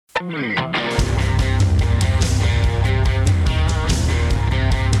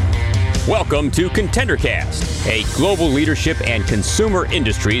Welcome to ContenderCast, a global leadership and consumer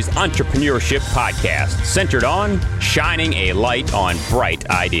industries entrepreneurship podcast centered on shining a light on bright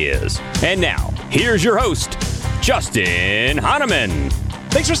ideas. And now, here's your host, Justin Hahnemann.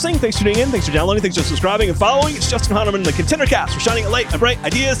 Thanks for listening, thanks for tuning in, thanks for downloading, thanks for subscribing and following. It's Justin Hahnemann, the ContenderCast. We're shining a light on bright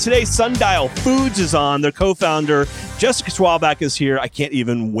ideas. Today, Sundial Foods is on. Their co-founder, Jessica Schwalbach, is here. I can't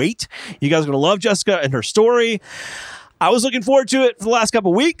even wait. You guys are going to love Jessica and her story. I was looking forward to it for the last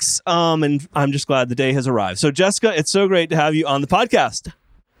couple of weeks, and I'm just glad the day has arrived. So, Jessica, it's so great to have you on the podcast.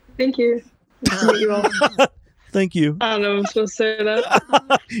 Thank you. Nice to meet you all. Thank you. I don't know if I'm supposed to say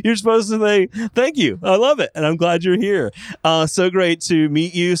that. You're supposed to say thank you. I love it, and I'm glad you're here. So great to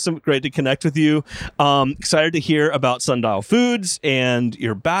meet you. So great to connect with you. Excited to hear about Sundial Foods and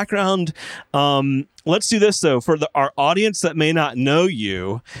your background. Let's do this, though. For our audience that may not know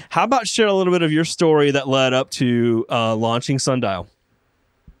you, how about share a little bit of your story that led up to launching Sundial?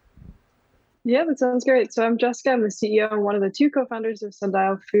 Yeah, that sounds great. So I'm Jessica. I'm the CEO and one of the two co-founders of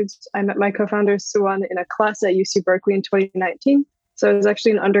Sundial Foods. I met my co-founder, Suwon, in a class at UC Berkeley in 2019. So I was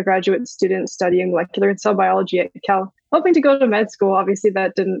actually an undergraduate student studying molecular and cell biology at Cal, hoping to go to med school. Obviously,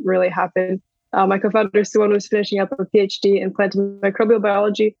 that didn't really happen. My co-founder, Suwon, was finishing up a PhD in plant and microbial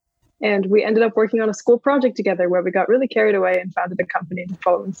biology. And we ended up working on a school project together where we got really carried away and founded a company the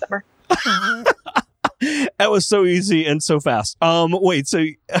following summer. That was so easy and so fast. Wait, so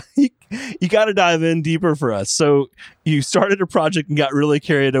you got to dive in deeper for us. So you started a project and got really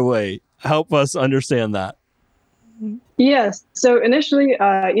carried away. Help us understand that. Yes. So initially,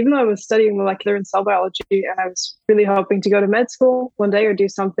 even though I was studying molecular and cell biology and I was really hoping to go to med school one day or do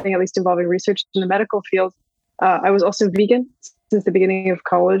something at least involving research in the medical field, I was also vegan since the beginning of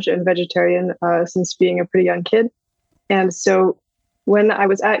college and vegetarian since being a pretty young kid. And so when I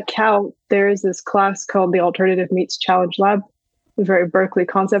was at Cal, there is this class called the Alternative Meats Challenge Lab, a very Berkeley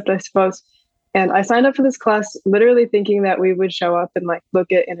concept, I suppose. And I signed up for this class literally thinking that we would show up and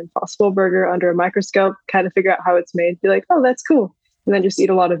look at an Impossible Burger under a microscope, kind of figure out how it's made, be like, oh, that's cool. And then just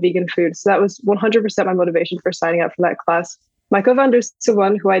eat a lot of vegan food. So that was 100% my motivation for signing up for that class. My co-founder,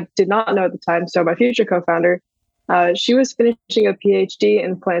 Suwon, who I did not know at the time, so my future co-founder, she was finishing a PhD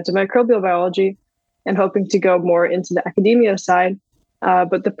in plant and microbial biology and hoping to go more into the academia side.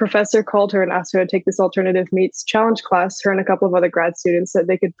 But the professor called her and asked her to take this alternative meats challenge class, her and a couple of other grad students, that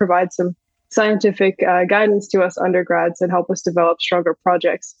they could provide some scientific guidance to us undergrads and help us develop stronger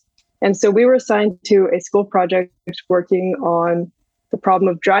projects. And so we were assigned to a school project working on the problem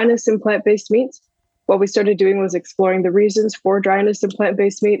of dryness in plant-based meats. What we started doing was exploring the reasons for dryness in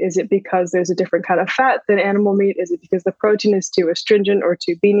plant-based meat. Is it because there's a different kind of fat than animal meat? Is it because the protein is too astringent or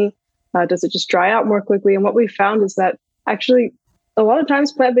too beany? Does it just dry out more quickly? And what we found is that actually a lot of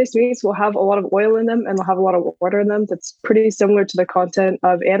times plant-based meats will have a lot of oil in them and they'll have a lot of water in them that's pretty similar to the content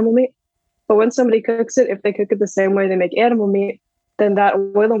of animal meat. But when somebody cooks it, if they cook it the same way they make animal meat, then that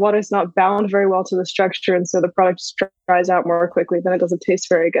oil and water is not bound very well to the structure. And so the product just dries out more quickly, then it doesn't taste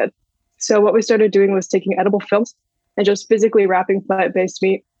very good. So what we started doing was taking edible films and just physically wrapping plant-based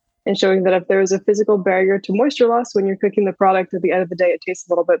meat and showing that if there is a physical barrier to moisture loss when you're cooking the product, at the end of the day, it tastes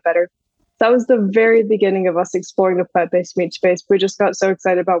a little bit better. That was the very beginning of us exploring the plant-based meat space. We just got so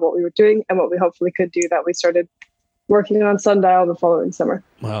excited about what we were doing and what we hopefully could do that we started working on Sundial the following summer.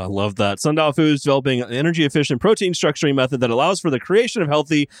 Wow, I love that. Sundial Foods developing an energy-efficient protein structuring method that allows for the creation of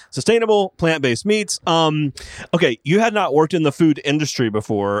healthy, sustainable, plant-based meats. Okay, you had not worked in the food industry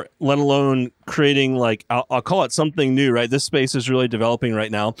before, let alone creating, I'll call it something new, right? This space is really developing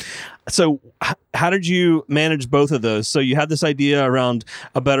right now. So how did you manage both of those? So you had this idea around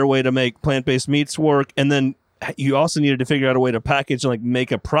a better way to make plant-based meats work, and then you also needed to figure out a way to package and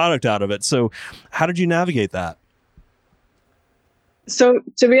make a product out of it. So how did you navigate that? So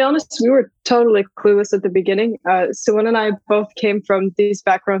to be honest, we were totally clueless at the beginning. Suwon and I both came from these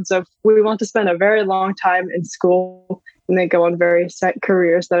backgrounds of we want to spend a very long time in school and then go on very set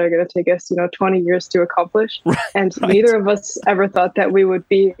careers that are going to take us, 20 years to accomplish. And neither of us ever thought that we would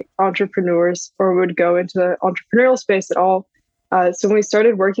be entrepreneurs or would go into the entrepreneurial space at all. So when we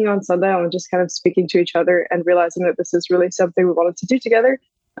started working on Sundial and just kind of speaking to each other and realizing that this is really something we wanted to do together,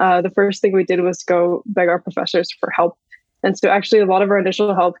 the first thing we did was go beg our professors for help. And so actually a lot of our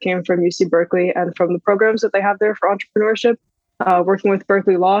initial help came from UC Berkeley and from the programs that they have there for entrepreneurship, working with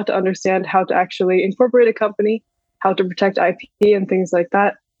Berkeley Law to understand how to actually incorporate a company, how to protect IP and things like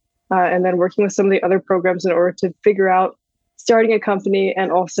that. And then working with some of the other programs in order to figure out starting a company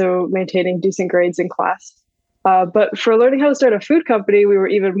and also maintaining decent grades in class. But for learning how to start a food company, we were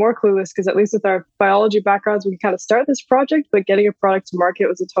even more clueless because at least with our biology backgrounds, we could kind of start this project, but getting a product to market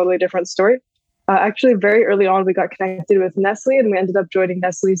was a totally different story. Actually, very early on, we got connected with Nestle, and we ended up joining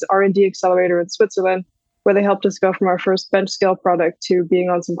Nestle's R&D accelerator in Switzerland, where they helped us go from our first bench scale product to being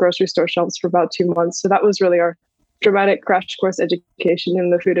on some grocery store shelves for about 2 months. So that was really our dramatic crash course education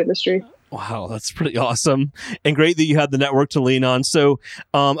in the food industry. Wow, that's pretty awesome. And great that you had the network to lean on. So,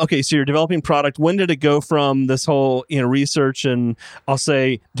 okay, so you're developing product. When did it go from this whole, research and I'll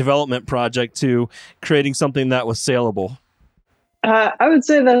say development project to creating something that was saleable? I would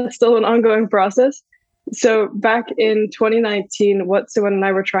say that's still an ongoing process. So back in 2019, what Simone and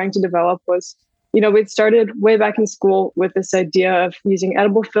I were trying to develop was, we'd started way back in school with this idea of using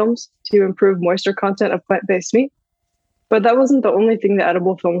edible films to improve moisture content of plant-based meat. But that wasn't the only thing that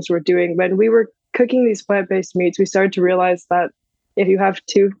edible films were doing. When we were cooking these plant-based meats, we started to realize that if you have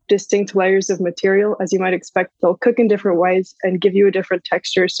two distinct layers of material, as you might expect, they'll cook in different ways and give you a different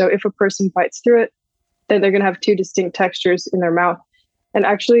texture. So if a person bites through it, then they're going to have two distinct textures in their mouth. And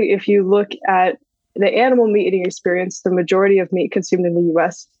actually, if you look at the animal meat eating experience, the majority of meat consumed in the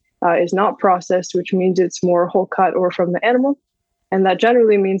US is not processed, which means it's more whole cut or from the animal. And that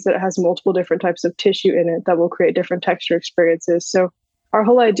generally means that it has multiple different types of tissue in it that will create different texture experiences. So our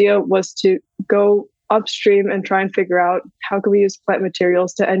whole idea was to go upstream and try and figure out how can we use plant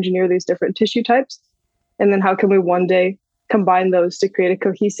materials to engineer these different tissue types? And then how can we one day combine those to create a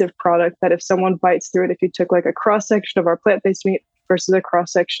cohesive product that if someone bites through it, if you took like a cross-section of our plant-based meat versus a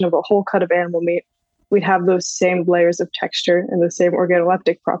cross-section of a whole cut of animal meat, we'd have those same layers of texture and the same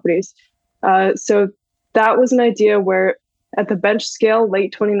organoleptic properties. So that was an idea where at the bench scale,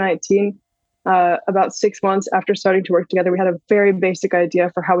 late 2019, about 6 months after starting to work together, we had a very basic idea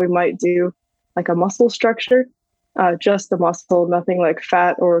for how we might do like a muscle structure, just the muscle, nothing like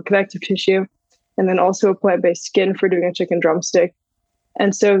fat or connective tissue. And then also a plant-based skin for doing a chicken drumstick.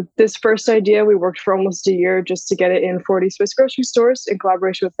 And so this first idea, we worked for almost a year just to get it in 40 Swiss grocery stores in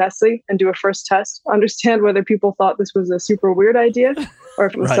collaboration with Nestle and do a first test, understand whether people thought this was a super weird idea or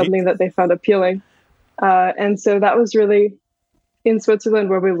if it was something that they found appealing. And so that was really in Switzerland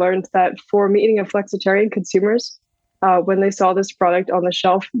where we learned that for meat eating and flexitarian consumers, when they saw this product on the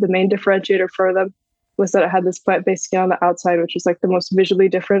shelf, the main differentiator for them was that it had this plant-based skin on the outside, which was like the most visually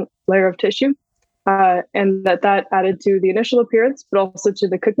different layer of tissue. And that added to the initial appearance, but also to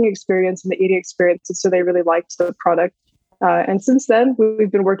the cooking experience and the eating experience. And so they really liked the product. And since then,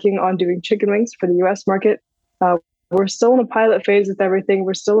 we've been working on doing chicken wings for the US market. We're still in a pilot phase with everything.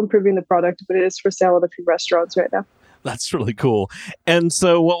 We're still improving the product, but it is for sale at a few restaurants right now. That's really cool. And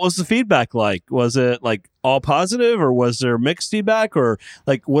so what was the feedback like? Was it like all positive or was there mixed feedback? Or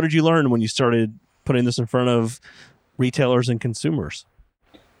like, what did you learn when you started putting this in front of retailers and consumers?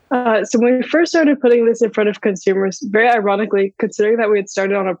 So when we first started putting this in front of consumers, very ironically, considering that we had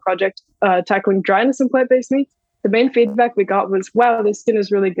started on a project tackling dryness in plant-based meat, the main feedback we got was, wow, this skin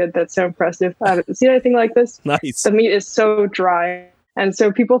is really good. That's so impressive. I haven't seen anything like this. Nice. The meat is so dry. And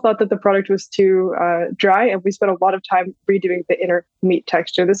so people thought that the product was too dry, and we spent a lot of time redoing the inner meat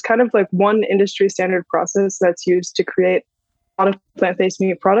texture. This kind of like one industry standard process that's used to create a lot of plant-based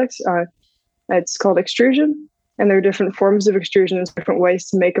meat products. It's called extrusion. And there are different forms of extrusion and different ways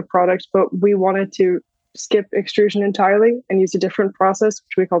to make a product, but we wanted to skip extrusion entirely and use a different process,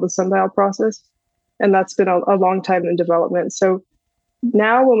 which we call the sundial process. And that's been a long time in development. So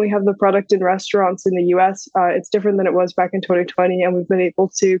now when we have the product in restaurants in the US, it's different than it was back in 2020. And we've been able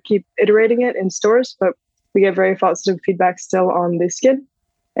to keep iterating it in stores, but we get very positive feedback still on the skin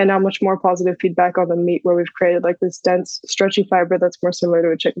and now much more positive feedback on the meat, where we've created like this dense, stretchy fiber that's more similar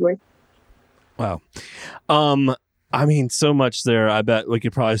to a chicken wing. Wow. I mean, so much there. I bet we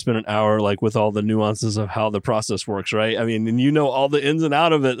could probably spend an hour like with all the nuances of how the process works, right? I mean, and you know all the ins and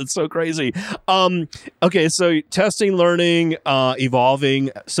out of it. It's so crazy. Okay, so testing, learning,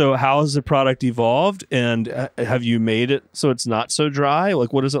 evolving. So how has the product evolved, and have you made it so it's not so dry?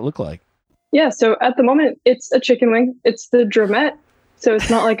 Like, what does it look like? Yeah, so at the moment, it's a chicken wing. It's the drumette. So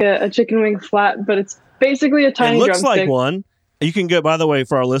it's not like a chicken wing flat, but it's basically a tiny drumstick. It looks like one. You can go, by the way,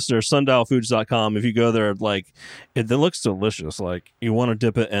 for our listeners, sundialfoods.com. If you go there, like, it looks delicious. Like, you want to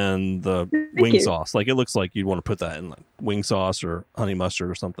dip it in the wing sauce. Like, it looks like you'd want to put that in like wing sauce or honey mustard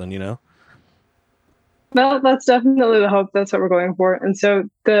or something, you know? Well, that's definitely the hope. That's what we're going for. And so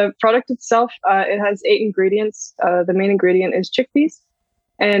the product itself, it has 8 ingredients. The main ingredient is chickpeas.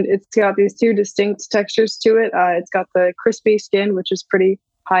 And it's got these 2 distinct textures to it. It's got the crispy skin, which is pretty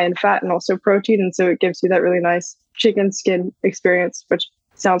high in fat and also protein. And so it gives you that really nice chicken skin experience, which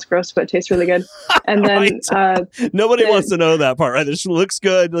sounds gross, but tastes really good. And then nobody wants to know that part, right? This looks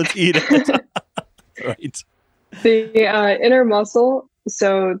good. Let's eat it. Right. The inner muscle,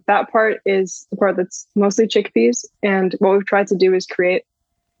 so that part is the part that's mostly chickpeas. And what we've tried to do is create,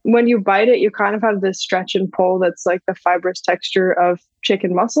 when you bite it, you kind of have this stretch and pull that's like the fibrous texture of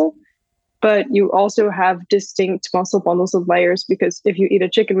chicken muscle. But you also have distinct muscle bundles of layers, because if you eat a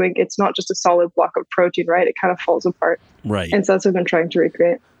chicken wing, it's not just a solid block of protein, right? It kind of falls apart. Right. And so that's what I'm trying to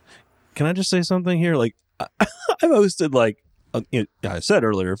recreate. Can I just say something here? Like, I've hosted like, I said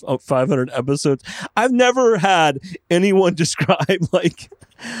earlier, 500 episodes. I've never had anyone describe like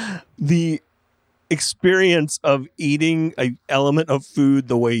the experience of eating a element of food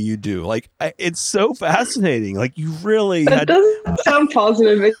the way you do. Like, it's so fascinating. Like, you really That doesn't sound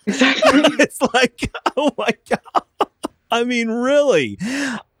positive. Exactly. It's like, oh my God. I mean, really.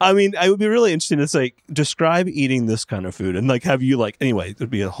 I mean, it would be really interesting to say, describe eating this kind of food, and like, have you like, anyway, it'd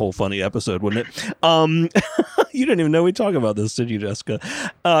be a whole funny episode, wouldn't it? You didn't even know we talk about this, did you, Jessica?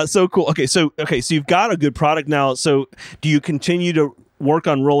 So cool. Okay. So you've got a good product now. So do you continue to work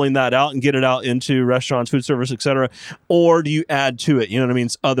on rolling that out and get it out into restaurants, food service, et cetera? Or do you add to it? You know what I mean?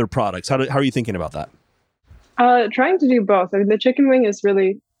 Other products. How are you thinking about that? Trying to do both. I mean, the chicken wing is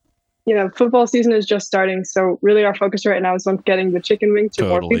really, football season is just starting. So really our focus right now is on getting the chicken wing to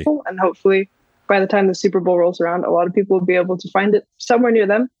more people. And hopefully by the time the Super Bowl rolls around, a lot of people will be able to find it somewhere near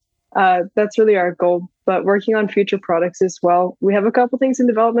them. That's really our goal. But working on future products as well. We have a couple things in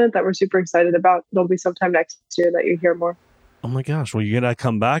development that we're super excited about. There'll be sometime next year that you hear more. Oh my gosh. Well, you're going to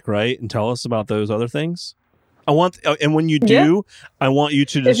come back, right? And tell us about those other things. And when you do, I want you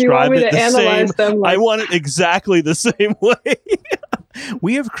to describe it the same. I want it exactly the same way.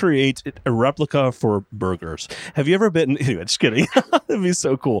 We have created a replica for burgers. Have you ever been? Anyway, just kidding. That'd be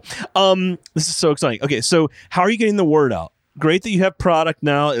so cool. This is so exciting. Okay, so how are you getting the word out? Great that you have product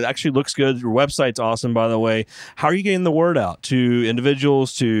now. It actually looks good. Your website's awesome, by the way. How are you getting the word out to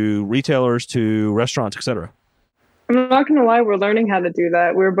individuals, to retailers, to restaurants, etc.? I'm not going to lie. We're learning how to do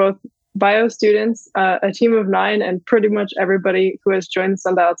that. We're both bio students, a team of 9, and pretty much everybody who has joined the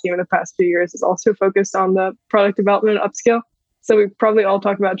Sundial team in the past few years is also focused on the product development and upskill. So we probably all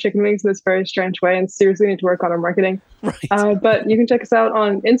talk about chicken wings in this very strange way and seriously need to work on our marketing. Right. But you can check us out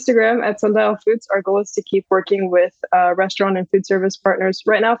on Instagram at Sundial Foods. Our goal is to keep working with restaurant and food service partners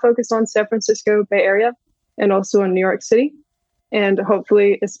right now focused on San Francisco Bay Area and also in New York City. And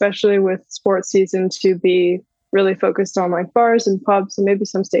hopefully, especially with sports season, to be really focused on like bars and pubs and maybe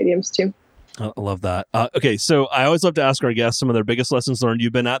some stadiums too. I love that. Okay, so I always love to ask our guests some of their biggest lessons learned.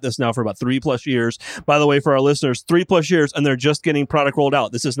 You've been at this now for about 3+ years. By the way, for our listeners, 3+ years, and they're just getting product rolled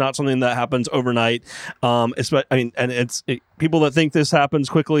out. This is not something that happens overnight. People that think this happens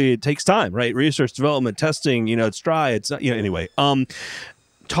quickly, it takes time, right? Research, development, testing. It's dry. It's not, anyway.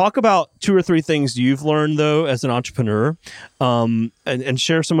 Talk about 2 or 3 things you've learned though as an entrepreneur, and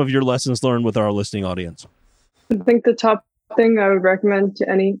share some of your lessons learned with our listening audience. I think the top thing I would recommend to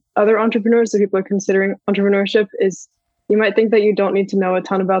any other entrepreneurs, if people are considering entrepreneurship, is you might think that you don't need to know a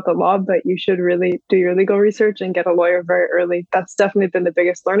ton about the law, but you should really do your legal research and get a lawyer very early. That's definitely been the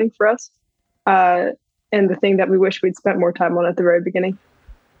biggest learning for us. And the thing that we wish we'd spent more time on at the very beginning.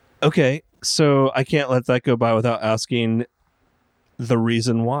 Okay, so I can't let that go by without asking the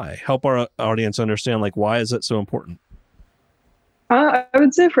reason why. Help our audience understand, like, why is it so important? I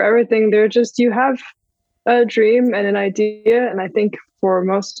would say for everything, you have a dream and an idea. And I think for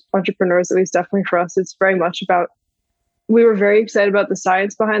most entrepreneurs, at least definitely for us, it's very much about, we were very excited about the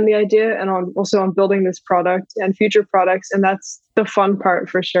science behind the idea and also on building this product and future products. And that's the fun part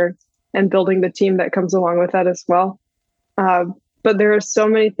for sure. And building the team that comes along with that as well. But there are so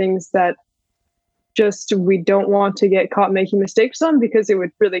many things that we don't want to get caught making mistakes on, because it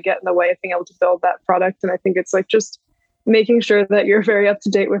would really get in the way of being able to build that product. And I think it's like just making sure that you're very up to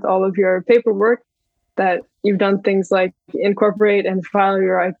date with all of your paperwork, that you've done things like incorporate and file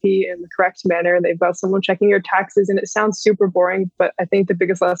your IP in the correct manner. They've got someone checking your taxes, and it sounds super boring, but I think the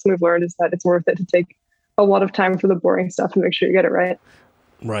biggest lesson we've learned is that it's worth it to take a lot of time for the boring stuff and make sure you get it right.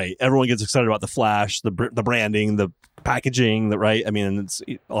 Right. Everyone gets excited about the flash, the branding, the packaging, right? I mean, it's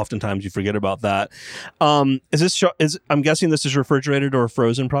oftentimes you forget about that. I'm guessing this is refrigerated or a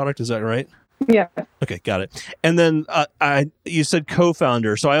frozen product. Is that right? Yeah. Okay, got it. And then you said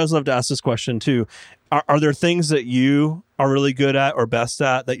co-founder. So I always love to ask this question too. Are there things that you are really good at or best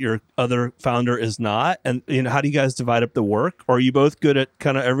at that your other founder is not? And how do you guys divide up the work? Or are you both good at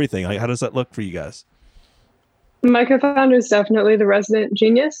kind of everything? Like, how does that look for you guys? My co-founder is definitely the resident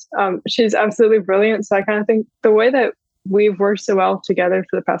genius. She's absolutely brilliant. So I kind of think the way that we've worked so well together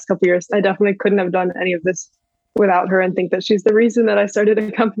for the past couple of years, I definitely couldn't have done any of this without her, and think that she's the reason that I started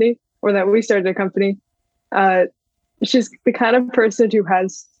a company, or that we started a company. She's the kind of person who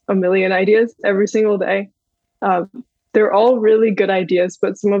has a million ideas every single day. They're all really good ideas,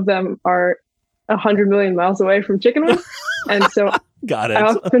 but some of them are 100 million miles away from chicken wings. And so Got it. I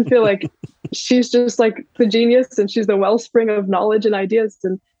often feel like she's just like the genius and she's the wellspring of knowledge and ideas.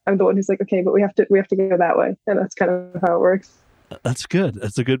 And I'm the one who's like, okay, but we have to go that way. And that's kind of how it works. That's good.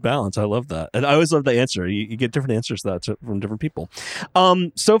 That's a good balance. I love that. And I always love the answer. You get different answers to that from different people.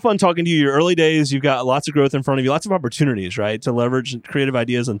 So fun talking to you. Your early days, you've got lots of growth in front of you, lots of opportunities, right? To leverage creative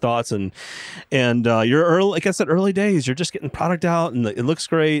ideas and thoughts. And you're early, like I said, early days, you're just getting product out and it looks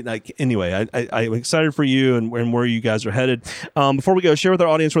great. Like, anyway, I'm excited for you and where you guys are headed. Before we go, share with our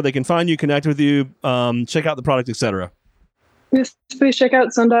audience where they can find you, connect with you, check out the product, etc. Yes, please check out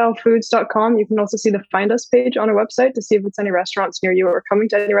sundialfoods.com. You can also see the Find Us page on our website to see if it's any restaurants near you or coming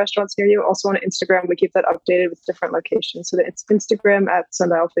to any restaurants near you. Also on Instagram, we keep that updated with different locations. So that it's Instagram at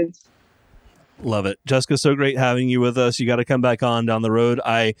Sundial Foods. Love it. Jessica, so great having you with us. You got to come back on down the road.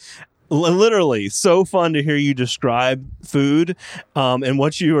 Literally so fun to hear you describe food and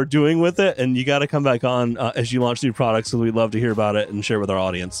what you are doing with it. And you got to come back on as you launch new products. So we'd love to hear about it and share with our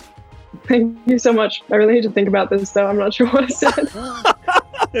audience. Thank you so much. I really need to think about this, though. I'm not sure what I said.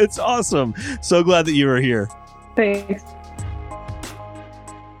 It's awesome. So glad that you were here. Thanks.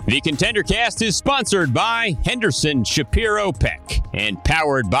 The Contender Cast is sponsored by Henderson Shapiro Peck and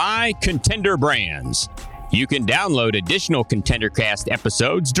powered by Contender Brands. You can download additional Contender Cast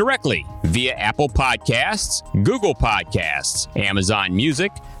episodes directly via Apple Podcasts, Google Podcasts, Amazon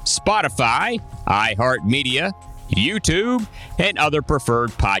Music, Spotify, iHeartMedia, YouTube, and other preferred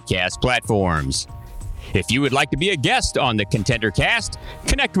podcast platforms. If you would like to be a guest on the Contender Cast,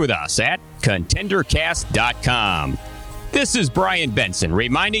 connect with us at contendercast.com. This is Brian Benson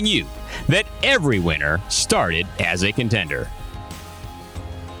reminding you that every winner started as a contender.